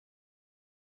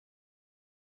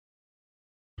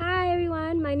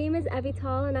my name is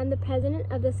Evital and I'm the president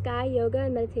of the Sky Yoga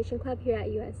and Meditation Club here at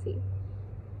USC.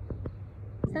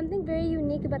 Something very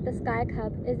unique about the Sky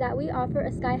Club is that we offer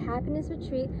a Sky Happiness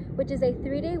Retreat, which is a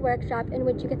 3-day workshop in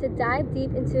which you get to dive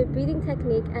deep into a breathing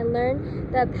technique and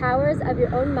learn the powers of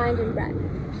your own mind and breath.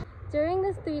 During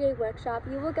this 3-day workshop,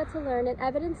 you will get to learn an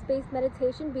evidence-based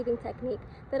meditation breathing technique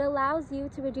that allows you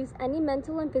to reduce any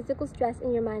mental and physical stress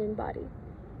in your mind and body.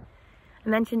 I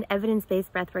mentioned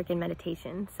evidence-based breathwork and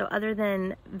meditation. So other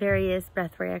than various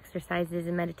breathwork exercises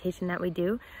and meditation that we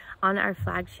do, on our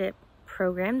flagship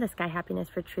program, the Sky Happiness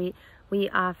Retreat, we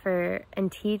offer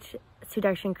and teach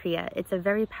Sudarshan Kriya. It's a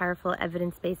very powerful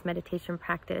evidence-based meditation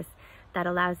practice that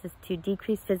allows us to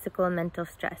decrease physical and mental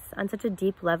stress on such a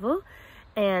deep level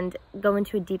and go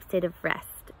into a deep state of rest.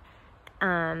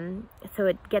 So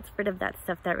it gets rid of that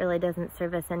stuff that really doesn't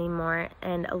serve us anymore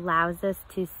and allows us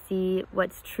to see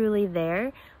what's truly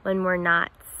there when we're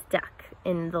not stuck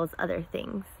in those other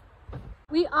things.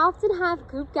 We often have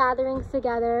group gatherings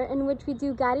together in which we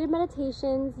do guided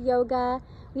meditations, yoga.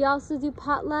 We also do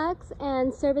potlucks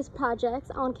and service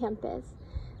projects on campus.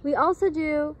 We also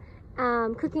do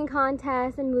cooking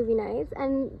contests and movie nights,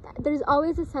 and there's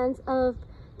always a sense of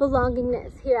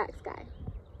belongingness here at Sky.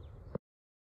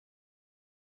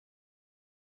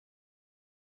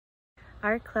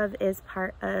 Our club is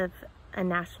part of a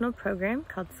national program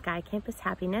called Sky Campus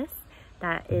Happiness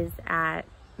that is at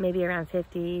maybe around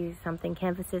 50-something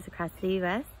campuses across the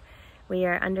U.S. We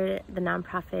are under the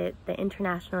nonprofit, the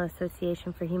International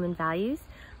Association for Human Values,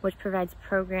 which provides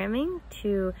programming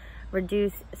to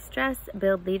reduce stress,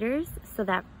 build leaders, so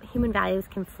that human values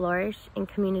can flourish in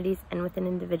communities and within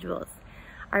individuals.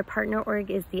 Our partner org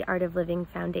is the Art of Living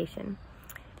Foundation.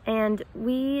 And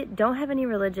we don't have any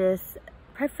religious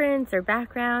preference or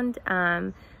background,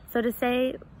 so to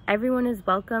say everyone is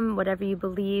welcome, whatever you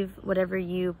believe, whatever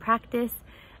you practice,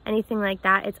 anything like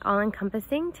that. It's all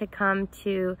encompassing to come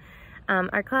to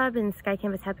our club and Sky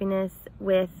Campus Happiness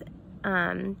with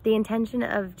the intention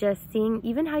of just seeing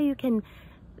even how you can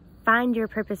find your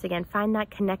purpose again, find that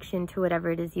connection to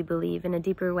whatever it is you believe in a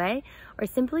deeper way, or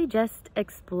simply just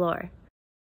explore.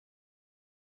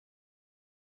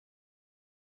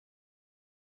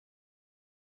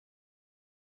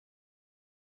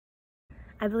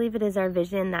 I believe it is our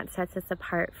vision that sets us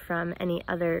apart from any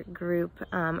other group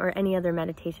or any other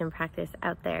meditation practice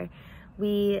out there.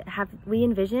 We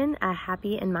envision a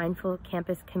happy and mindful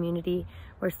campus community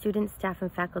where students, staff,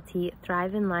 and faculty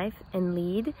thrive in life and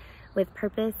lead with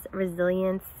purpose,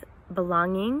 resilience,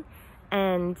 belonging,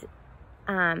 and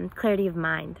clarity of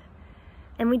mind.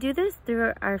 And we do this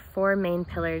through our 4 main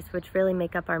pillars, which really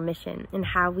make up our mission and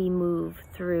how we move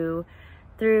through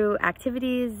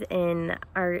activities in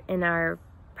our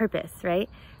purpose, right?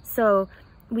 So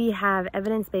we have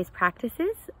evidence-based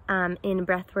practices in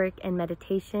breathwork and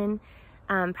meditation,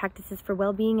 practices for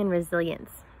well-being and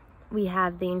resilience. We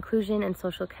have the inclusion and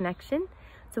social connection.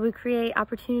 So we create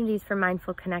opportunities for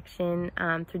mindful connection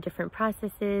through different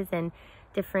processes and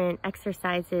different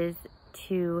exercises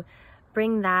to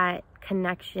bring that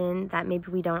connection that maybe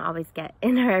we don't always get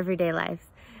in our everyday lives.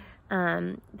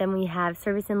 Then we have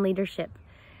service and leadership.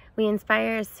 We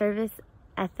inspire a service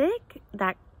ethic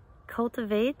that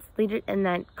cultivates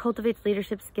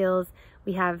leadership skills.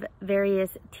 We have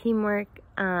various teamwork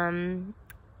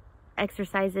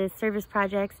exercises, service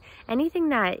projects, anything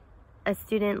that a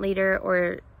student leader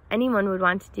or anyone would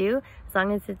want to do. As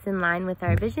long as it's in line with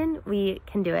our vision, we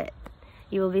can do it.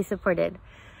 You will be supported.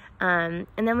 And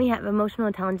then we have emotional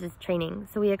intelligence training.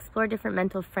 So we explore different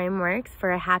mental frameworks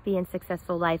for a happy and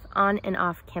successful life on and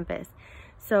off campus.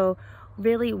 So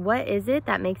really, what is it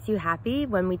that makes you happy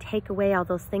when we take away all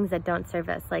those things that don't serve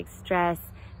us, like stress,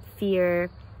 fear,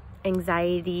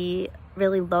 anxiety,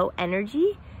 really low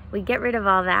energy? We get rid of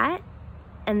all that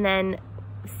and then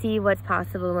see what's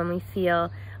possible when we feel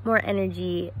more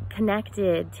energy,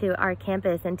 connected to our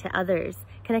campus and to others,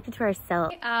 connected to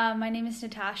ourselves. My name is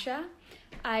Natasha.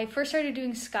 I first started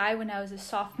doing Sky when I was a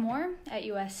sophomore at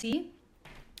USC,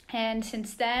 and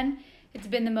since then it's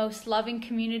been the most loving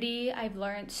community. I've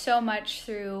learned so much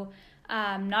through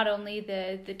not only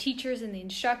the teachers and the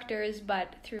instructors,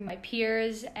 but through my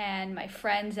peers and my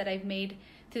friends that I've made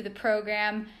through the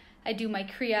program. I do my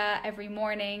Kriya every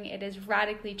morning. It has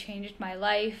radically changed my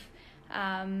life,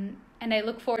 and I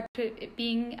look forward to it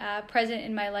being present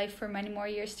in my life for many more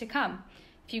years to come.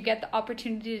 If you get the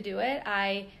opportunity to do it,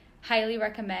 I highly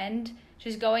recommend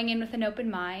just going in with an open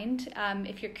mind.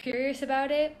 If you're curious about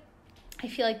it, I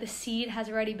feel like the seed has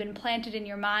already been planted in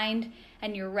your mind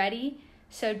and you're ready.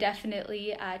 So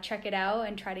definitely check it out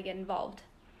and try to get involved.